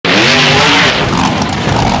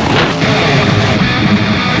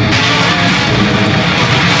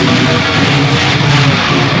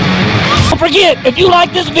forget, if you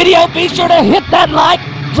like this video, be sure to hit that like,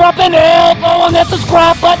 drop an elbow on that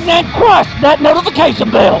subscribe button, and crush that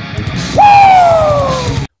notification bell.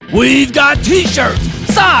 Woo! We've got t-shirts,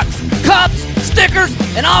 socks, cups, stickers,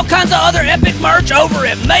 and all kinds of other epic merch over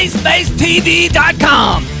at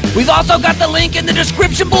macemacetv.com. We've also got the link in the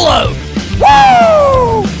description below.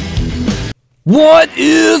 Woo! What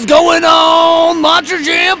is going on, Monster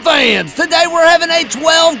Jam fans? Today we're having a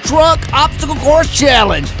 12-truck obstacle course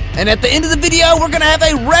challenge. And at the end of the video, we're gonna have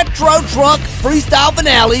a retro truck freestyle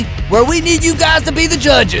finale where we need you guys to be the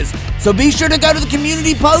judges. So be sure to go to the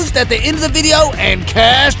community post at the end of the video and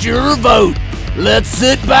cast your vote. Let's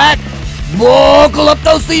sit back, buckle up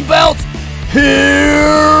those seatbelts.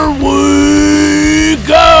 Here we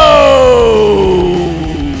go!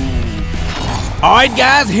 Alright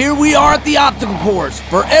guys, here we are at the obstacle course.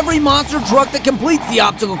 For every monster truck that completes the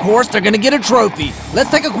obstacle course, they're gonna get a trophy. Let's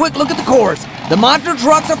take a quick look at the course. The monster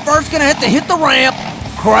trucks are first gonna have to hit the ramp,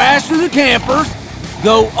 crash through the campers,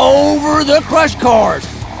 go over the crush cars.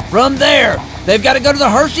 From there, they've got to go to the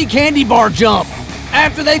Hershey candy bar jump.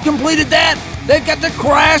 After they've completed that, they've got to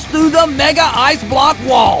crash through the mega ice block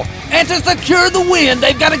wall. And to secure the win,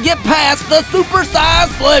 they've got to get past the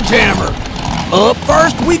super-sized sledgehammer. Up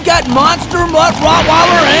first, we've got Monster Mutt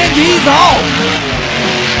Rottweiler, and he's off.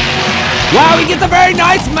 Wow, he gets a very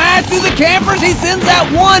nice smash through the campers. He sends that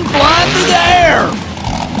one flying through the air.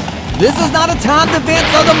 This is not a timed event,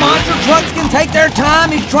 so the monster trucks can take their time.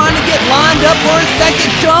 He's trying to get lined up for his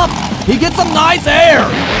second jump. He gets some nice air.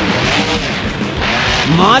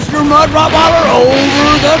 Monster Mutt Rottweiler over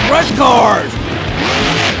the crush cars.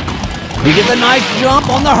 He gets a nice jump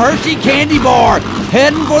on the Hershey candy bar,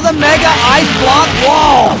 heading for the mega ice block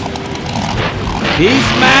wall. He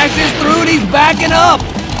smashes through and he's backing up.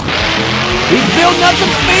 He's building up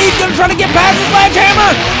some speed, gonna try to get past the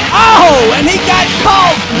sledgehammer. Oh, and he got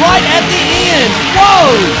caught right at the end.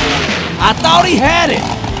 Whoa! I thought he had it.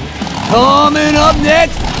 Coming up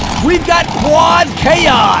next, we've got Quad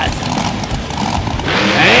Chaos.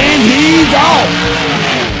 And he's off.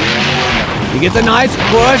 He gets a nice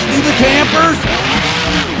crush through the campers.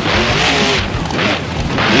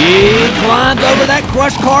 He climbs over that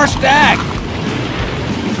crush car stack.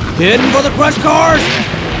 Heading for the crush cars.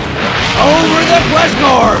 Over the crush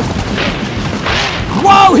cars.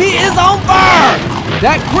 Whoa, he is on fire!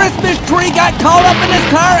 That Christmas tree got caught up in his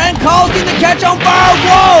tire and caused him to catch on fire.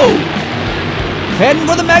 Whoa! Heading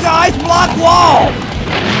for the mega ice block wall.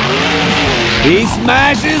 He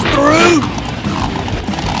smashes through.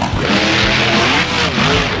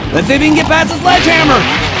 Let's see if he can get past the sledgehammer.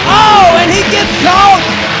 Oh, and he gets caught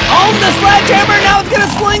on the sledgehammer. Now it's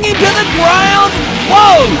gonna sling him to the ground.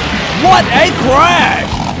 Whoa! What a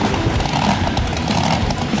crash!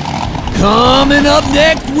 Coming up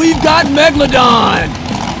next, we've got Megalodon.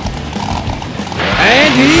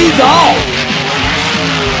 And he's off.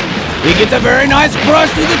 He gets a very nice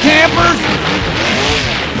crush through the campers.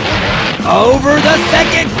 Over the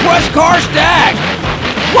second crush car stack.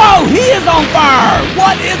 Whoa, he is on fire.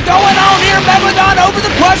 What is going on here, Megalodon, over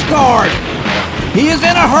the crush cars? He is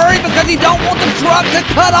in a hurry because he don't want the truck to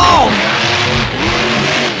cut off.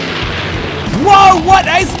 Whoa, what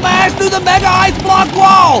a smash through the mega ice block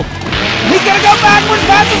wall. He's gonna go backwards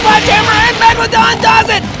past the sledgehammer, and Megalodon does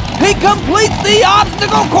it! He completes the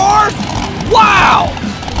obstacle course! Wow!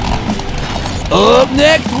 Up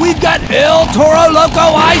next, we've got El Toro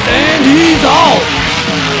Loco Ice, and he's off!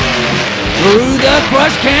 Through the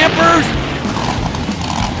crush campers.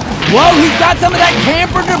 Whoa, he's got some of that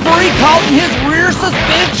camper debris caught in his rear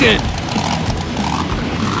suspension.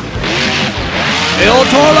 El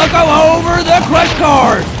Toro Loco over the crush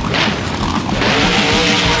cars.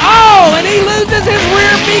 Oh, and he loses his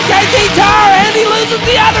rear BKT tire, and he loses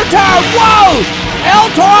the other tire. Whoa! El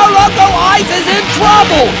Toro Loco Ice is in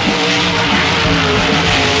trouble.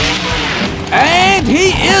 And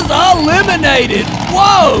he is eliminated.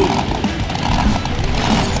 Whoa!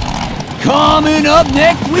 Coming up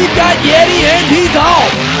next, we've got Yeti, and he's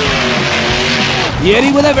off.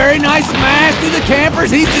 Yeti with a very nice smash through the campers.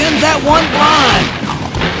 He sends that one flying.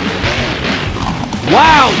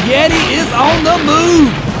 Wow, Yeti is on the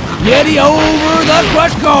move. Yeti over the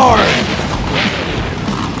crush cars.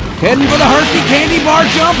 Heading for the Hershey candy bar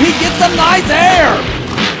jump. He gets some nice air.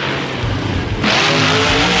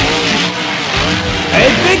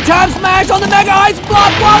 A big time smash on the mega ice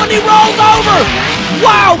block wall, and he rolls over.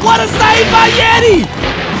 Wow, what a save by Yeti.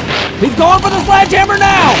 He's going for the sledgehammer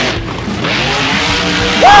now.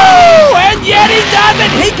 Woo! And Yeti does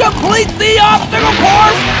it. He completes the obstacle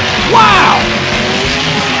course. Wow.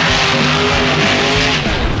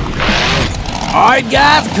 Alright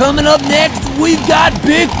guys, coming up next, we've got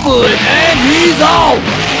Bigfoot, and he's off.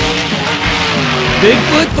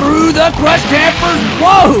 Bigfoot through the crush campers.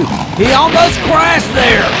 Whoa! He almost crashed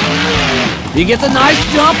there. He gets a nice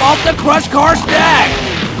jump off the crush car stack.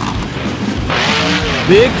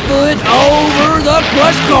 Bigfoot over the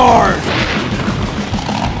crush cars.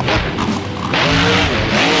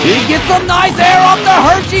 He gets some nice air off the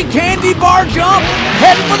Hershey candy bar jump,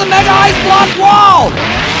 heading for the mega ice block wall.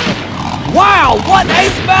 Wow, what a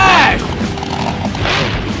smash!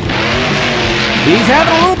 He's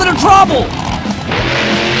having a little bit of trouble.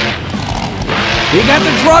 He got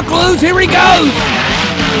the truck loose, here he goes.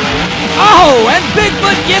 Oh, and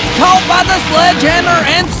Bigfoot gets caught by the sledgehammer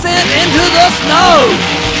and sent into the snow.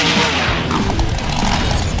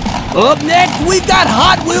 Up next, we've got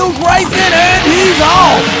Hot Wheels racing, and he's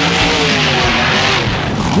off.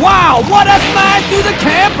 Wow, what a smash through the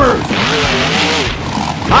campers.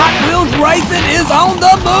 Hot Wheels racing is on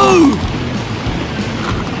the move.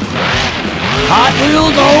 Hot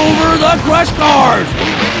Wheels over the crush cars.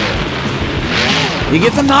 He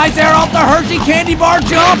gets some nice air off the Hershey candy bar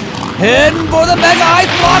jump, heading for the mega ice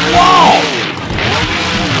block wall.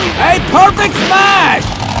 A perfect smash.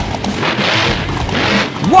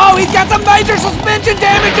 Whoa, he's got some major suspension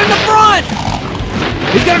damage in the front.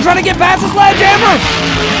 He's gonna try to get past the sledgehammer.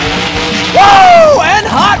 Whoa, and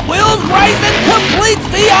Hot Wheels racing completes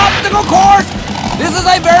the obstacle course. This is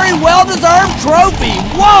a very well-deserved trophy.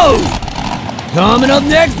 Whoa. Coming up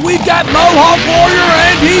next, we've got Mohawk Warrior,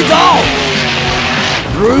 and he's off.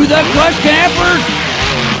 Through the crush campers.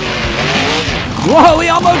 Whoa, he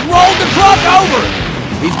almost rolled the truck over.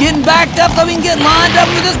 He's getting backed up so he can get lined up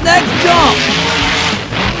for this next jump.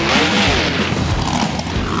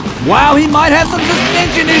 Wow, he might have some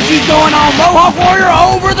suspension issues going on. Mohawk Warrior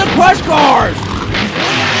over the crush cars.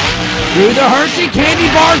 Through the Hershey candy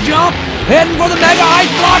bar jump, heading for the mega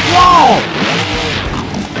ice block wall.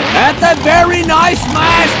 That's a very nice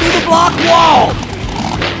smash through the block wall.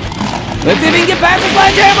 Let's see if he can get past the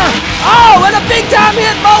sledgehammer. Oh, and a big time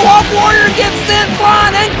hit. Mohawk Warrior gets sent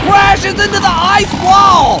flying and crashes into the ice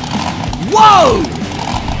wall. Whoa!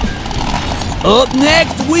 Up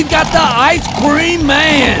next, we've got the Ice Cream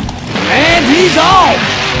Man, and he's off.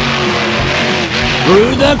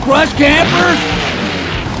 Through the crush campers.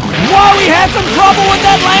 Whoa, he had some trouble with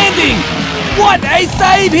that landing. What a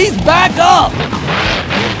save, he's back up.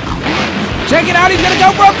 Check it out, he's gonna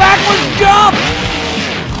go for a backwards jump.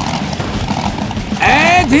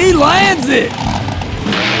 And he lands it.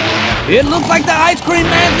 It looks like the Ice Cream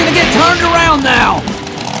Man's gonna get turned around now.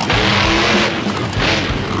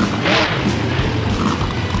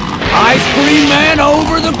 Ice Cream Man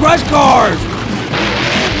over the crush cars.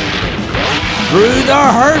 Through the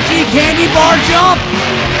Hershey candy bar jump.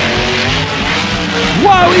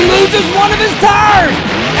 Whoa, he loses one of his tires.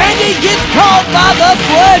 And he gets caught by the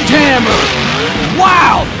sledgehammer.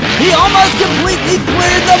 Wow, he almost completely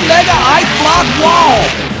cleared the mega ice block wall.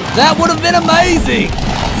 That would have been amazing.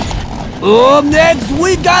 Up next,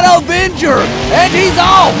 we've got Avenger, and he's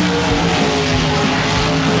off.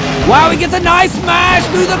 Wow, he gets a nice smash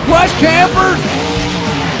through the crush campers.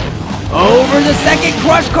 Over the second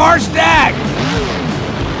crush car stack.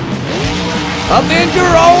 Avenger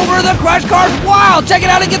over the crush cars. Wow, check it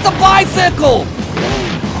out, he gets a bicycle.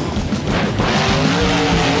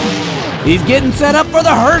 He's getting set up for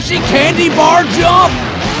the Hershey candy bar jump.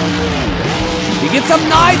 He gets some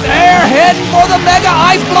nice air heading for the mega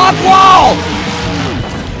ice block wall.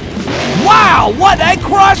 Wow, what a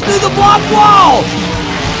crush through the block wall.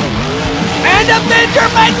 And Avenger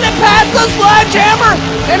makes it past the sledgehammer.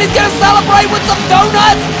 And he's gonna celebrate with some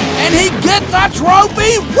donuts. And he gets a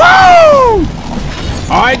trophy. Woo!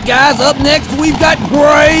 All right, guys, up next we've got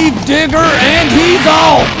Grave Digger, and he's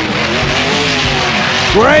off.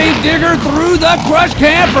 Grave Digger through the crush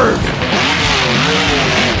campers.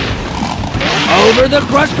 Over the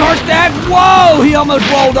crush car stack. Whoa, he almost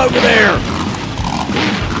rolled over there.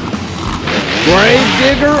 Grave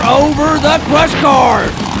Digger over the crush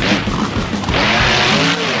cars.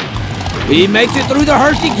 He makes it through the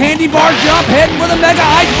Hershey candy bar jump, heading for the mega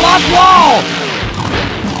ice block wall.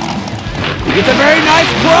 He gets a very nice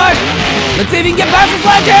crush. Let's see if he can get past the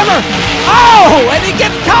sledgehammer. Oh, and he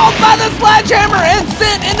gets caught by the sledgehammer and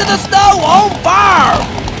sent into the snow on fire.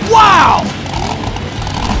 Wow.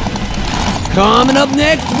 Coming up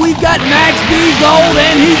next, we've got Max D Gold,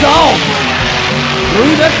 and he's off.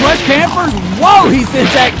 Through the crush campers. Whoa, he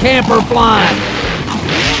sends that camper flying.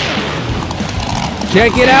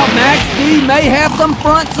 Check it out, Max D may have some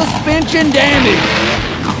front suspension damage.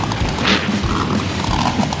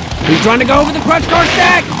 He's trying to go over the crush car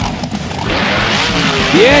stack.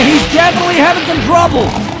 Yeah, he's definitely having some trouble.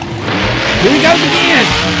 Here he goes again.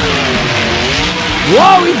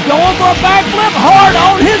 Whoa, he's going for a backflip hard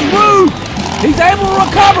on his roof. He's able to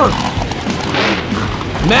recover.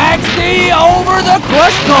 Max D over the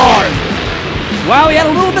crush cars. Wow, he had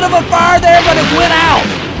a little bit of a fire there, but it went out.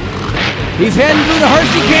 He's heading through the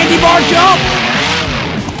Hershey candy bar jump.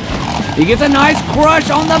 He gets a nice crush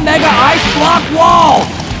on the mega ice block wall.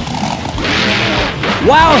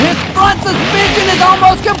 Wow, his front suspension is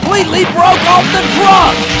almost completely broke off the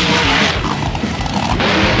truck.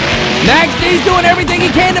 Max D's doing everything he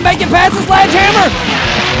can to make it past the sledgehammer.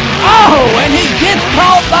 Oh, and he gets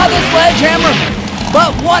caught by the sledgehammer.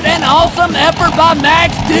 But what an awesome effort by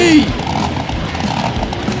Max D.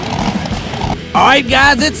 Alright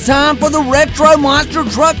guys, it's time for the Retro Monster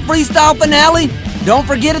Truck Freestyle Finale. Don't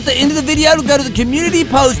forget at the end of the video to go to the community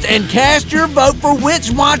post and cast your vote for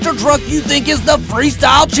which monster truck you think is the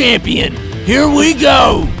freestyle champion. Here we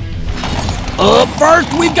go. Up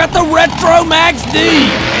first, we've got the Retro Max D.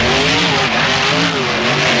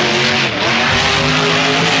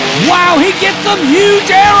 Wow, he gets some huge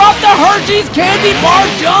air off the Hershey's candy bar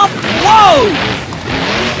jump. Whoa!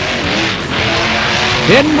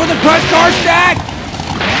 Heading for the crush car stack.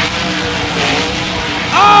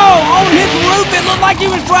 Oh, on his roof, it looked like he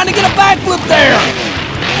was trying to get a backflip there.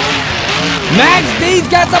 Max D's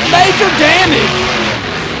got some major damage.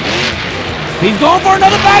 He's going for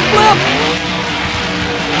another backflip.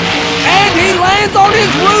 And he lands on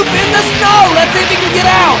his roof in the snow. Let's see if he can get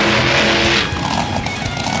out.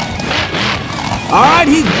 All right,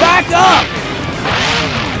 he's back up.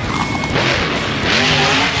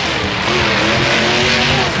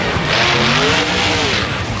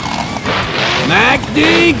 Max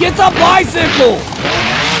D gets a bicycle.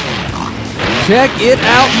 Check it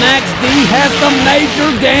out, Max D has some major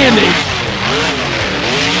damage.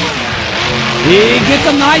 He gets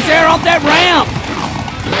some nice air off that ramp.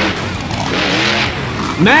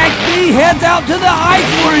 Max D heads out to the ice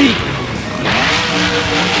rink.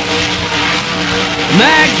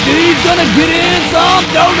 Max D's gonna get in some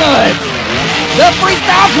donuts. The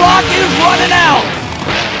freestyle clock is running out.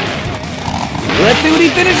 Let's see what he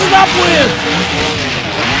finishes up with.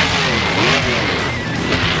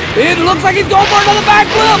 It looks like he's going for another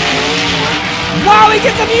backflip. Wow, he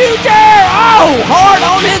gets some huge air. Oh, hard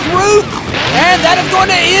on his roof. And that is going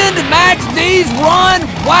to end Max D's run.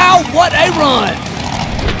 Wow, what a run.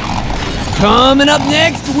 Coming up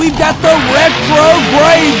next, we've got the Retro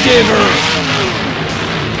Grave Digger.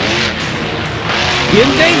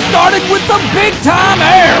 Getting things started with some big time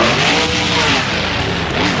air.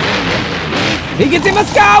 He gets him a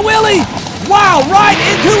Sky Wheelie. Wow, right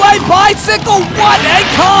into a bicycle. What a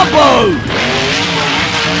combo.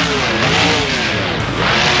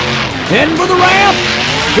 Heading for the ramp.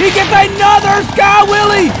 He gets another Sky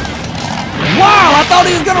Wheelie. Wow, I thought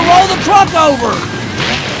he was going to roll the truck over.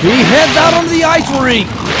 He heads out onto the ice rink.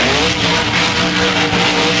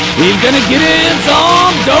 He's going to get in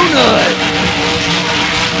some donuts.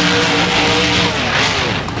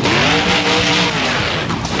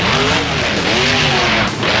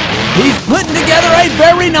 He's putting together a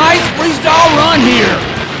very nice freestyle run here.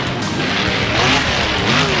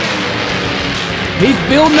 He's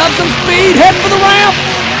building up some speed, heading for the ramp.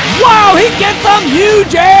 Wow, he gets some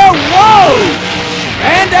huge air. Whoa!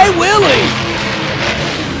 And a wheelie.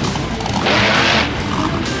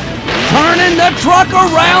 Turning the truck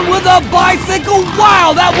around with a bicycle.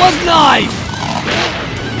 Wow, that was nice.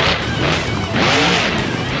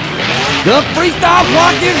 The freestyle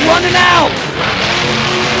clock is running out.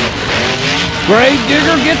 Grave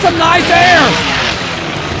Digger gets some nice air.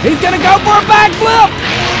 He's gonna go for a backflip.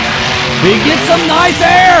 He gets some nice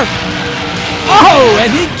air. Oh,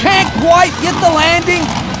 and he can't quite get the landing.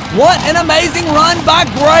 What an amazing run by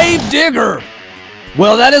Grave Digger.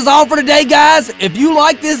 Well, that is all for today, guys. If you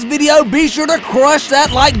like this video, be sure to crush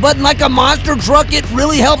that like button like a monster truck. It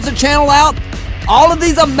really helps the channel out. All of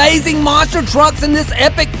these amazing monster trucks in this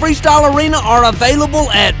epic freestyle arena are available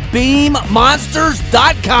at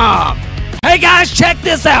BeamMonsters.com. Hey guys, check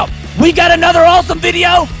this out. We got another awesome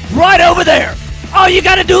video right over there. All you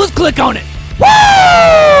gotta do is click on it.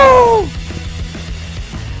 Woo!